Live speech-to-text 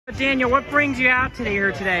Daniel, what brings you out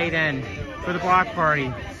here today then for the block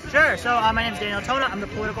party? Sure. So my name is Daniel Atonna. I'm the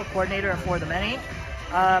political coordinator For the Many.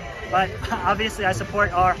 But obviously I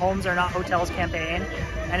support our Homes Are Not Hotels campaign.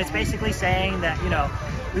 And it's basically saying that,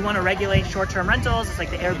 we want to regulate short-term rentals. It's like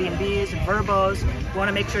the Airbnbs and Verbos. We want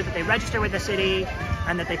to make sure that they register with the city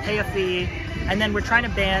and that they pay a fee. And then we're trying to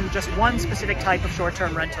ban just one specific type of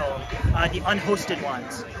short-term rental, the unhosted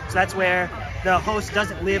ones. So that's where the host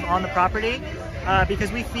doesn't live on the property,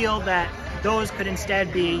 because we feel that those could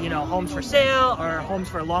instead be, homes for sale or homes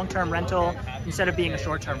for a long-term rental instead of being a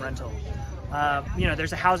short-term rental.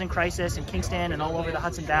 There's a housing crisis in Kingston and all over the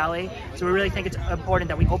Hudson Valley, so we really think it's important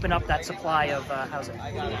that we open up that supply of housing.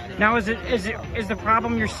 Now, is the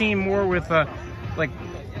problem you're seeing more with like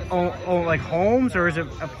homes, or is it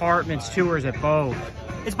apartments too, or is it both?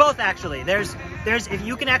 It's both, actually. There's if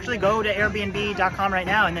you can actually go to Airbnb.com right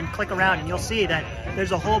now and then click around, and you'll see that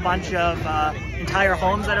there's a whole bunch of entire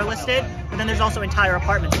homes that are listed, but then there's also entire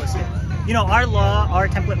apartments listed. Our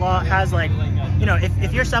template law has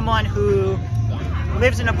if you're someone who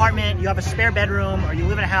lives in an apartment, you have a spare bedroom, or you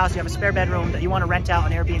live in a house, you have a spare bedroom that you want to rent out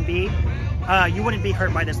on Airbnb, you wouldn't be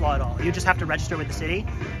hurt by this law at all. You just have to register with the city.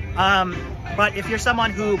 But if you're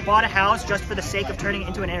someone who bought a house just for the sake of turning it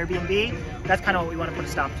into an Airbnb, that's kind of what we want to put a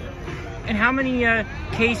stop to. And how many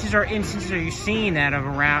cases or instances are you seeing that of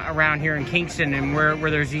around here in Kingston, and where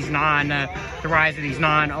there's these the rise of these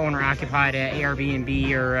non-owner occupied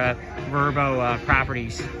Airbnb or Verbo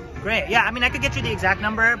properties? Great. Yeah, I could get you the exact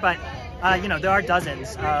number, but there are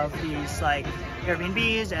dozens of these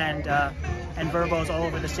Airbnbs and Verbos all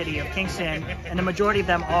over the city of Kingston, and the majority of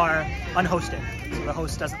them are unhosted, so the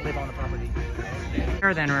host doesn't live on the property.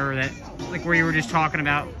 Or then, remember that, where you were just talking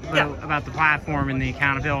about about the platform and the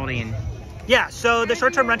accountability and. Yeah, so the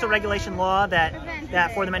short-term rental regulation law that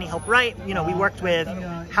For the Many helped write, we worked with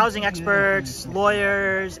housing experts,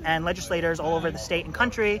 lawyers, and legislators all over the state and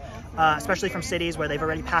country, especially from cities where they've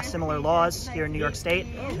already passed similar laws here in New York State.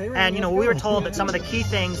 And, we were told that some of the key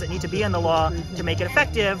things that need to be in the law to make it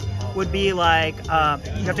effective would be you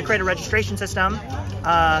have to create a registration system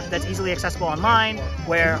that's easily accessible online,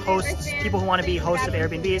 where people who want to be hosts of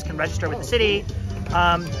Airbnbs can register with the city.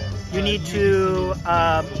 You need to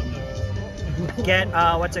get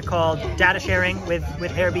data sharing with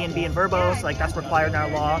Airbnb and Verbos. That's required in our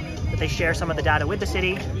law, that they share some of the data with the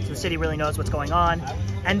city, so the city really knows what's going on.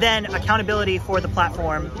 And then accountability for the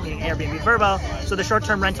platform, meaning Airbnb, Verbo. So the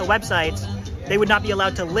short-term rental websites, they would not be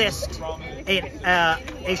allowed to list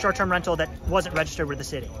a short-term rental that wasn't registered with the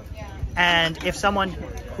city. And if someone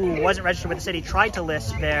who wasn't registered with the city tried to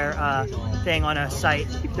list their thing on a site,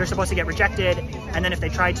 they're supposed to get rejected. And then if they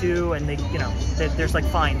try to, and there's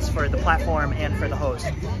fines for the platform and for the host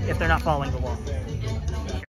if they're not following the law.